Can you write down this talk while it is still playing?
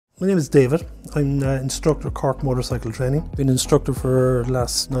My name is David. I'm an instructor at Cork Motorcycle Training. Been an instructor for the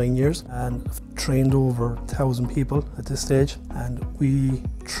last 9 years and I've trained over 1,000 people at this stage. And we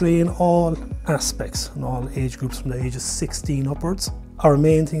train all aspects and all age groups from the ages 16 upwards. Our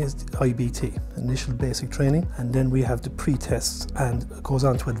main thing is IBT, initial basic training, and then we have the pre-tests, and it goes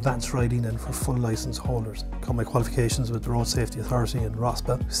on to advanced riding and for full licence holders. Got my qualifications with the Road Safety Authority in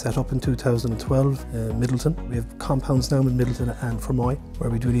ROSPA, set up in 2012 in Middleton. We have compounds now in Middleton and Fermoy where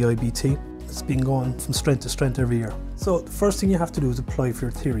we do the IBT. It's been going from strength to strength every year. So the first thing you have to do is apply for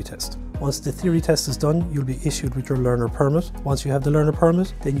your theory test. Once the theory test is done, you'll be issued with your learner permit. Once you have the learner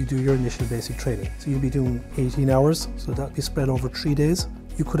permit, then you do your initial basic training. So you'll be doing 18 hours, so that'll be spread over 3 days.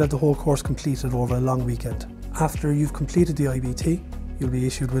 You could have the whole course completed over a long weekend. After you've completed the IBT, you'll be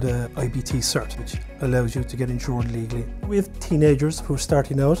issued with an IBT cert, which allows you to get insured legally. We have teenagers who are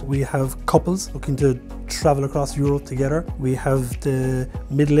starting out. We have couples looking to travel across Europe together. We have the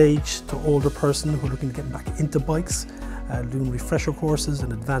middle-aged to older person who are looking to get back into bikes, doing refresher courses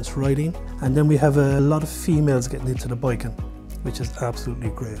and advanced riding. And then we have a lot of females getting into the biking, which is absolutely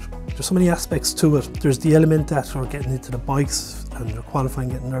great. There's so many aspects to it. There's the element that are getting into the bikes and they're qualifying,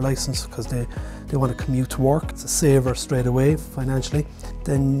 getting their license because they want to commute to work. It's a saver straight away financially.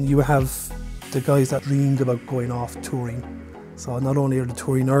 Then you have the guys that dreamed about going off touring. So not only are they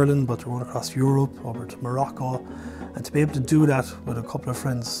touring Ireland, but they're going across Europe, over to Morocco. And to be able to do that with a couple of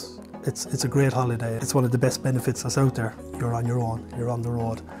friends, it's a great holiday. It's one of the best benefits that's out there. You're on your own, you're on the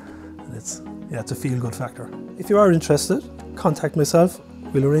road. And it's a feel-good factor. If you are interested, contact myself.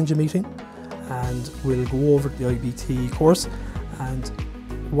 We'll arrange a meeting and we'll go over the IBT course, and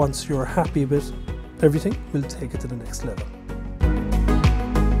once you're happy with everything, we'll take it to the next level.